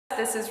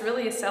this is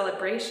really a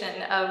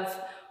celebration of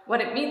what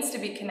it means to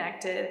be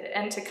connected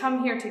and to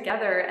come here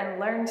together and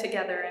learn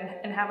together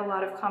and have a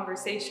lot of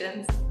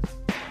conversations.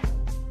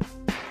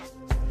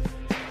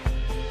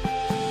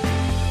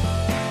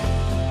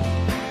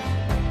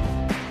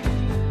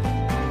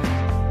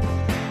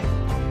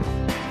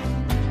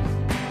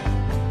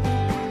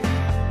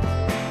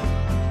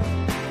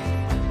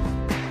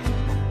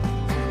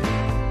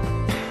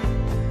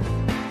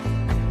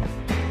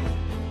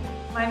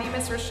 My name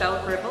is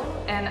Rochelle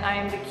Gribble, and I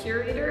am the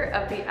curator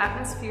of the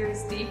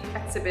Atmospheres Deep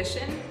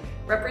exhibition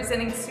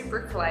representing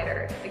Super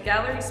Collider, a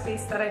gallery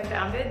space that I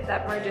founded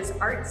that merges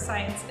art,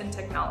 science, and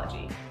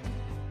technology.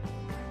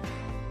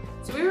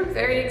 So we were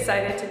very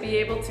excited to be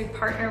able to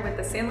partner with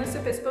the San Luis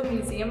Obispo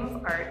Museum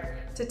of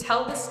Art to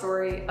tell the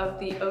story of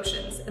the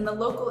oceans and the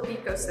local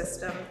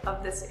ecosystem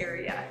of this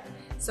area.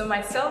 So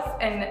myself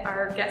and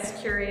our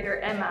guest curator,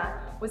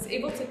 Emma, was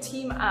able to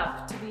team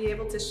up to be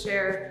able to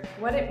share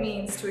what it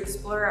means to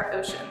explore our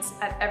oceans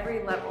at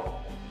every level,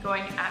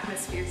 going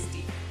atmospheres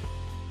deep.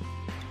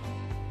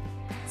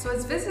 So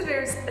as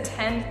visitors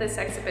attend this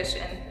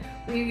exhibition,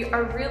 we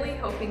are really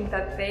hoping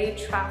that they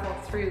travel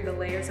through the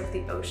layers of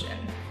the ocean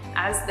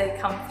as they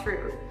come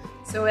through.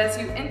 So as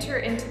you enter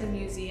into the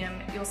museum,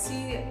 you'll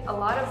see a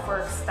lot of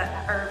works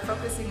that are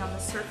focusing on the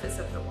surface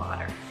of the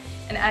water.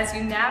 And as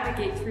you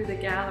navigate through the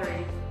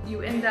gallery,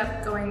 you end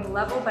up going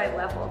level by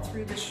level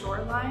through the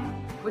shoreline,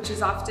 which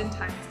is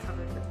oftentimes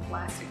covered with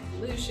plastic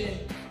pollution,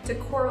 to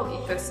coral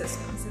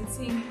ecosystems and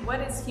seeing what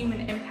is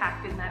human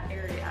impact in that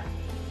area.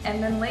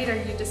 And then later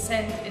you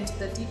descend into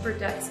the deeper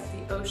depths of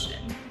the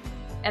ocean.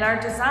 And our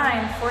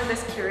design for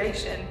this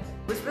curation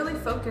was really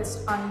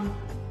focused on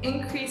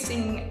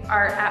increasing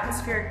our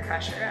atmospheric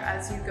pressure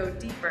as you go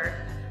deeper,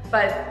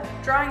 but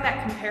drawing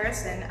that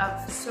comparison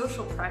of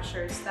social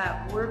pressures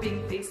that we're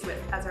being faced with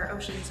as our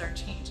oceans are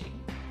changing.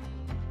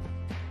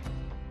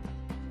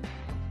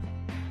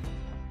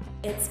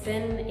 It's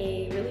been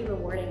a really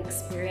rewarding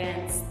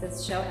experience.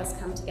 This show has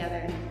come together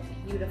in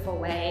a beautiful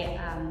way.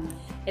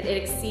 It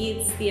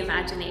exceeds the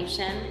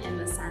imagination in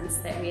the sense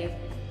that we have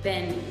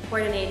been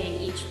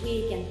coordinating each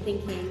week and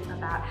thinking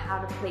about how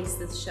to place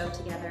this show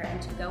together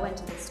and to go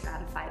into the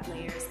stratified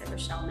layers that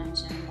Rochelle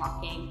mentioned,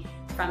 walking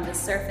from the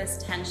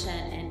surface tension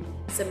and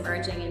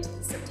submerging into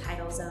the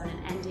subtidal zone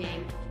and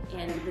ending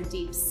in the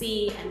deep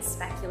sea and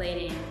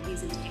speculating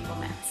these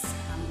entanglements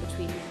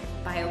between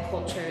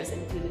biocultures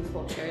and human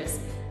cultures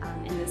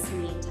in this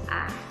need to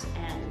act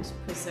and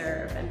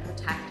preserve and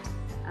protect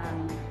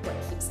what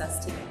keeps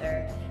us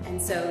together. And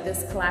so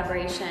this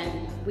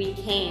collaboration, we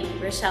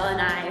came, Rochelle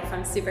and I,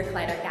 from Super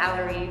Collider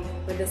Gallery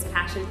with this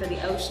passion for the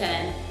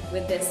ocean,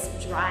 with this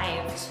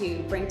drive to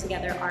bring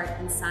together art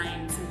and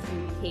science and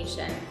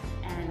communication.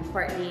 And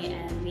Courtney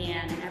and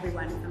Leanne and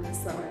everyone from the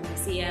SLOMA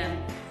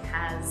Museum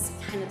has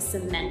kind of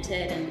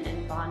cemented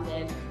and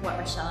bonded what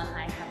Rochelle and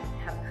I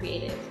have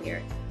created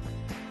here.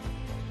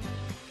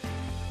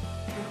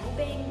 I'm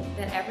hoping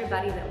that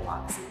everybody that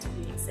walks into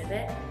the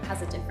exhibit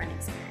has a different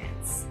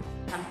experience.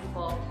 Some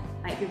people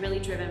might be really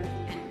driven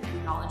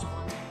and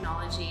knowledgeable in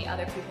technology.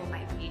 Other people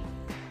might be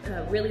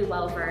really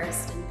well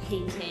versed in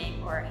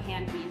painting or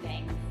hand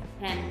weaving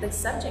and the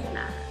subject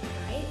matter,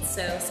 right?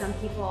 So some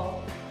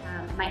people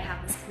might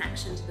have this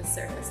connection to the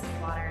surface of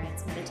the water and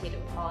its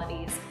meditative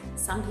qualities.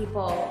 Some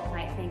people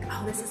might think,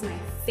 oh, this is my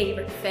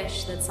favorite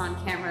fish that's on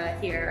camera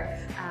here.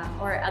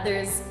 Or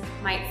others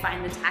might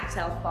find the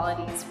tactile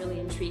qualities really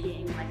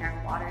intriguing, like our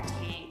water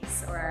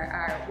tanks or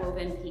our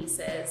woven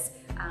pieces,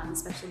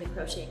 especially the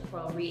crochet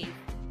coral reef.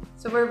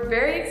 So we're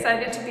very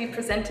excited to be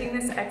presenting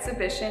this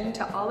exhibition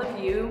to all of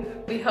you.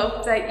 We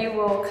hope that you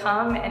will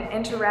come and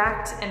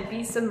interact and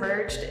be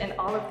submerged in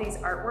all of these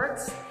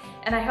artworks.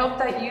 And I hope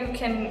that you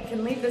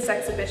can leave this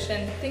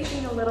exhibition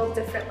thinking a little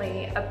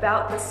differently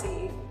about the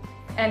sea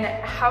and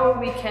how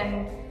we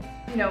can,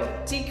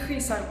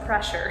 decrease our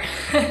pressure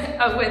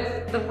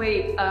with the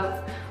weight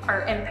of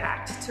our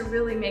impact to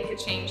really make a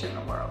change in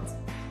the world.